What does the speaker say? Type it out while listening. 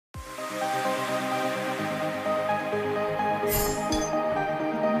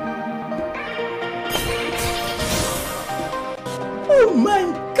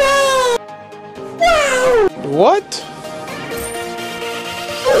What?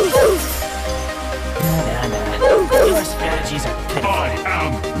 Your strategies are pitiful. I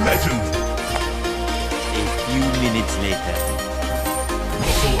am legend. A few minutes later.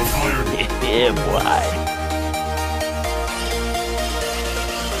 Muscle of iron. Yeah, boy.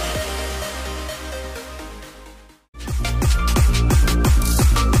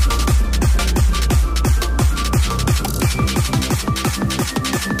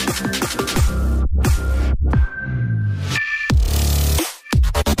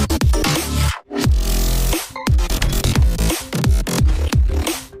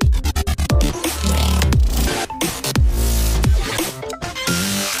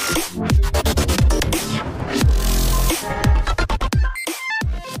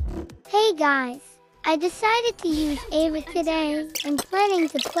 Hey guys, I decided to use Ava today and planning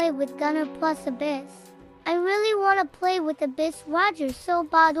to play with Gunner plus Abyss. I really want to play with Abyss Roger so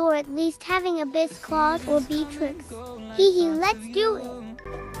bad, or at least having Abyss Claws or Pietrek. Hehe, let's do it.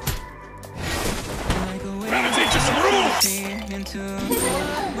 Vanity just rules.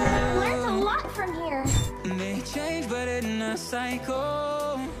 Learn a lot from here. They change, but in a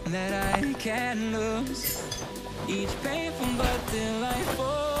cycle that I can't lose. Each painful but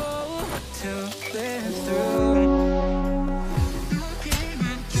delightful to live through.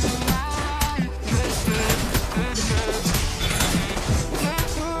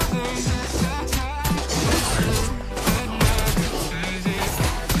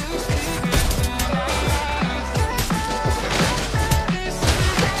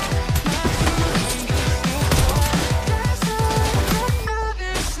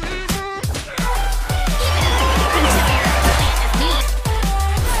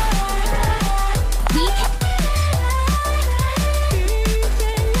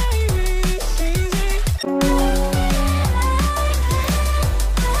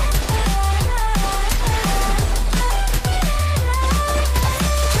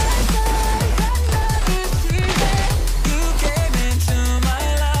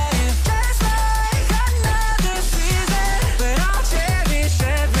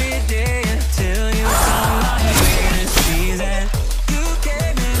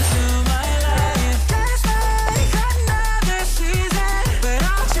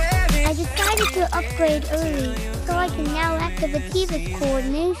 Upgrade early, so I can now activate Tiva's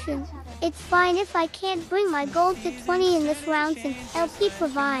coordination. It's fine if I can't bring my gold to 20 in this round, since LP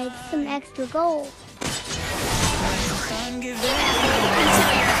provides some extra gold.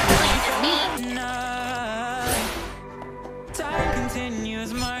 Time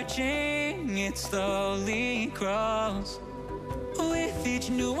continues marching, it slowly crawls. With each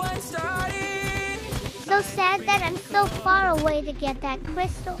new one starting. So sad that I'm so far away to get that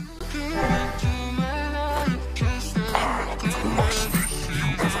crystal.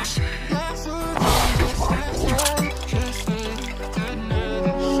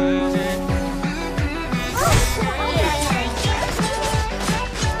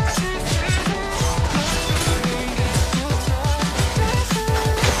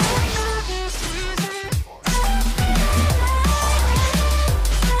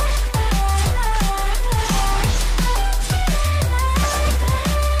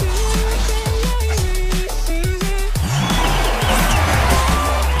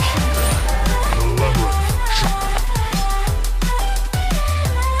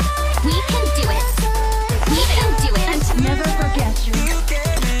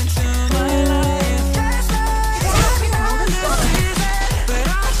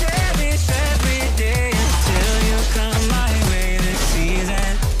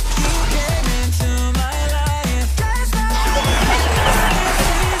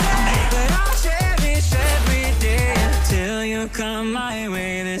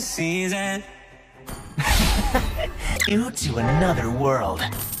 You to another world.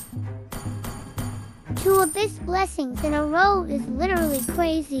 2 Abyss blessings in a row is literally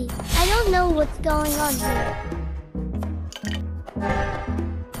crazy. I don't know what's going on here.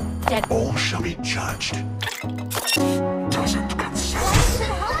 All shall be judged. Doesn't consent. Let's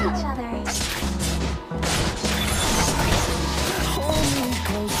help each other.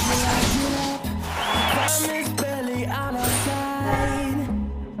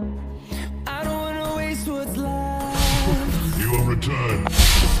 Return.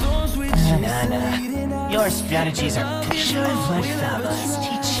 Nah. Your strategies are should have let Fabulous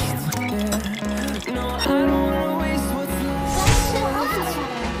teach you. No, I don't wanna waste what's left. We'll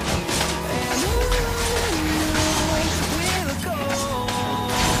go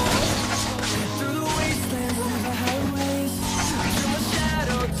through the wastelands, through the highways, from the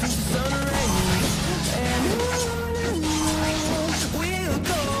shadow to the sun rays, and we'll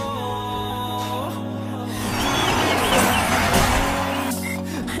go.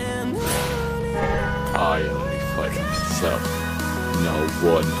 myself. No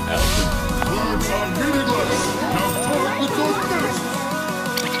one else. Words are meaningless. Now talk with your fists.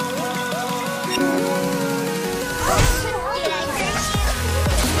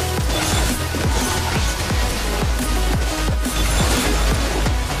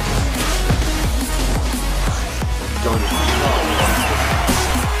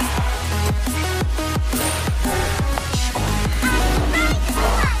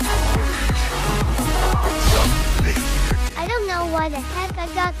 I don't know why the heck I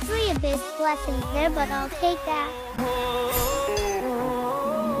got 3 Abyss blessings there, but I'll take that.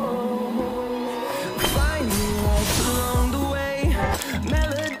 Finding walks along the way,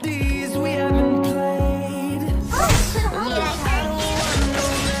 melodies we haven't played.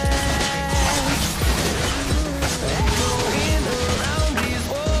 Echoing around these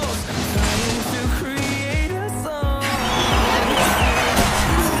walls, trying to create a song.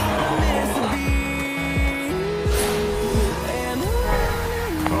 Miss a beat, and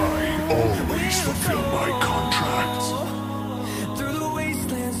I always fulfill my contracts. through the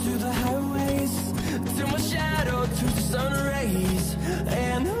wastelands, through the highways, till my shadow turns to sun rays,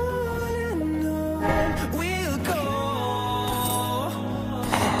 and on we'll go.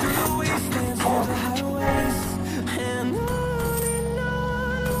 Through the wastelands, through the highways, and on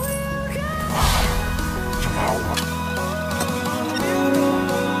we'll go.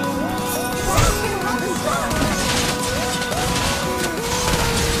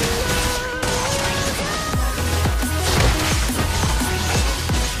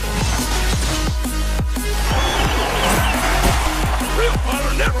 Real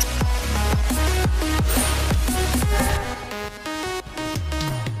fire never.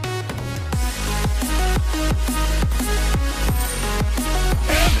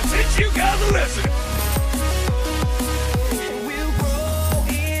 And to teach you guys a lesson. We'll grow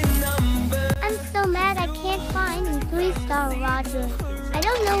in number. I'm so mad I can't find a 3-star Roger. I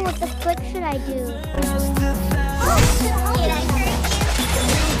don't know what the frick should I do.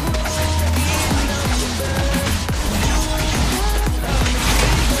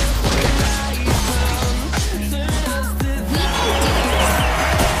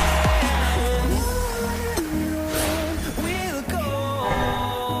 We'll go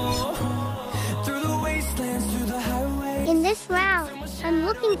through the wastelands, through the highways. In this round, I'm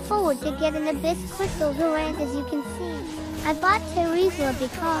looking forward to getting Abyss Crystal Durant, as you can see. I bought Teresa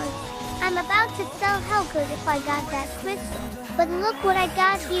because I'm about to sell Hellgood if I got that crystal. But look what I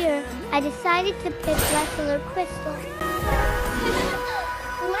got here. I decided to pick Wrestler Crystal.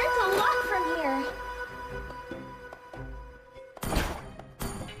 Learned a lot from here.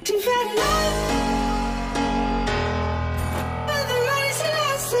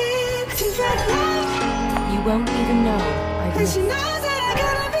 You won't even know I've missed.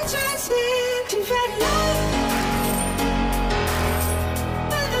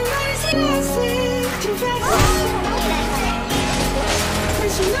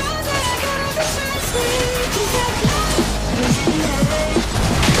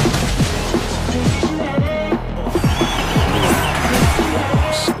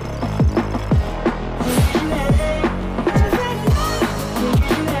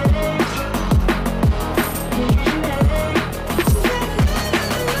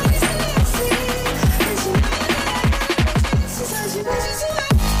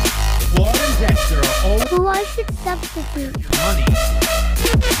 Who I should substitute? Money.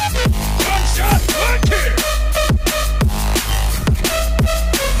 One shot, one kill.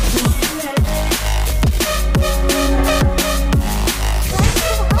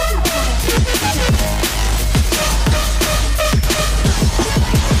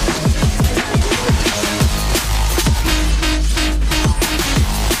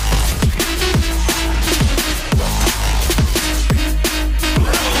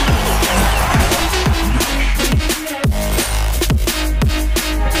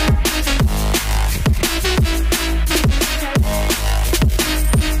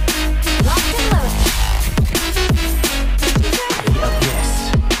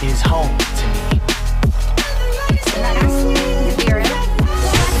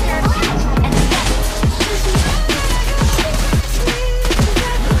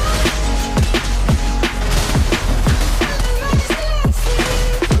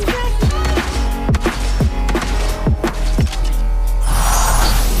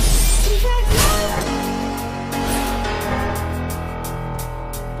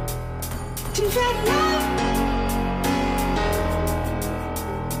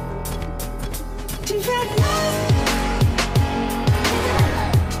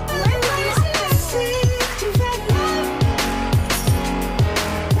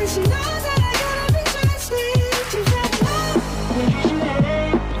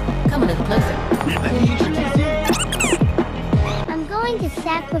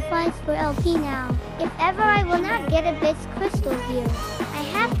 sacrifice for LP now. If ever I will not get Abyss Crystal here, I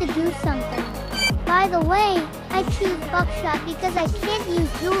have to do something. By the way, I choose Buckshot because I can't use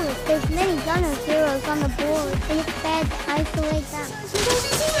Duelist. There's many gunner heroes on the board, and it's bad to isolate them.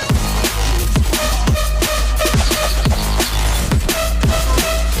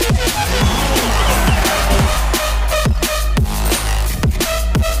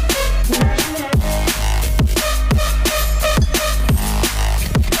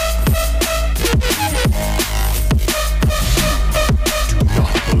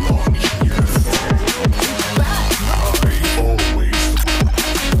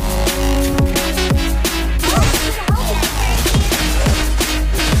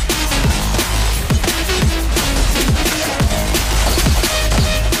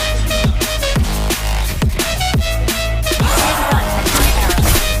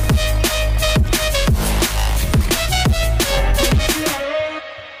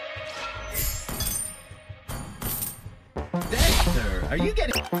 Are you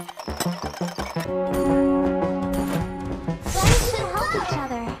getting... Friends should help each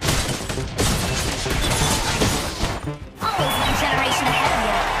other. Always one generation ahead of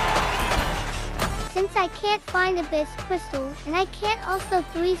you. Since I can't find Abyss Crystal, and I can't also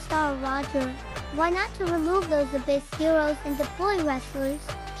 3-star Roger, why not to remove those Abyss heroes and deploy wrestlers?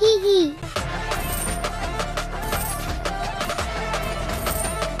 Hehe.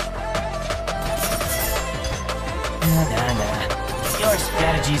 Nah. Your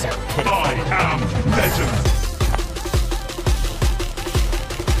strategies are pitiful. I am legend.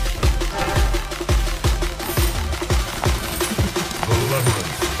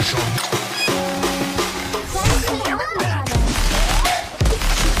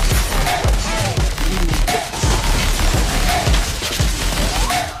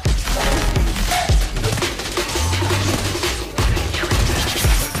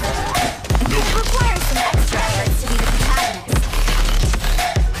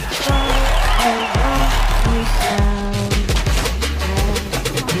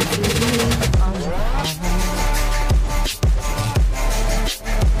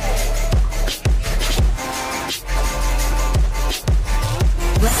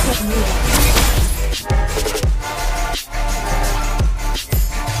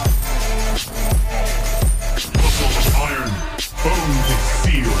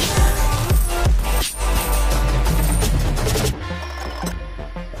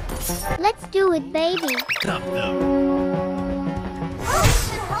 Let's do it, baby. Come now.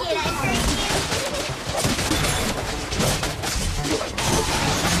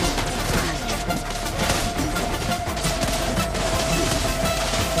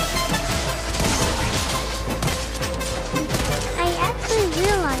 I actually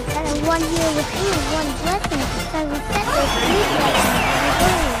realized that I won here with only one blessing since I reset those three blessings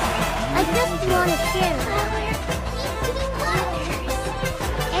earlier. I just want to share.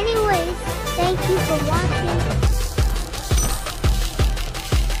 Anyways, thank you for watching.